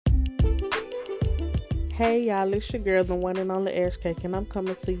Hey y'all, it's your girl, the one and only Ash Cake, and I'm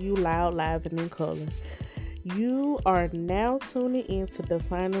coming to you loud, live, and in color. You are now tuning in to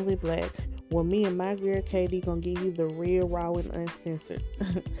Definitely Black, where me and my girl Katie gonna give you the real, raw, and uncensored.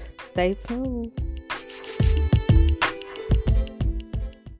 Stay tuned.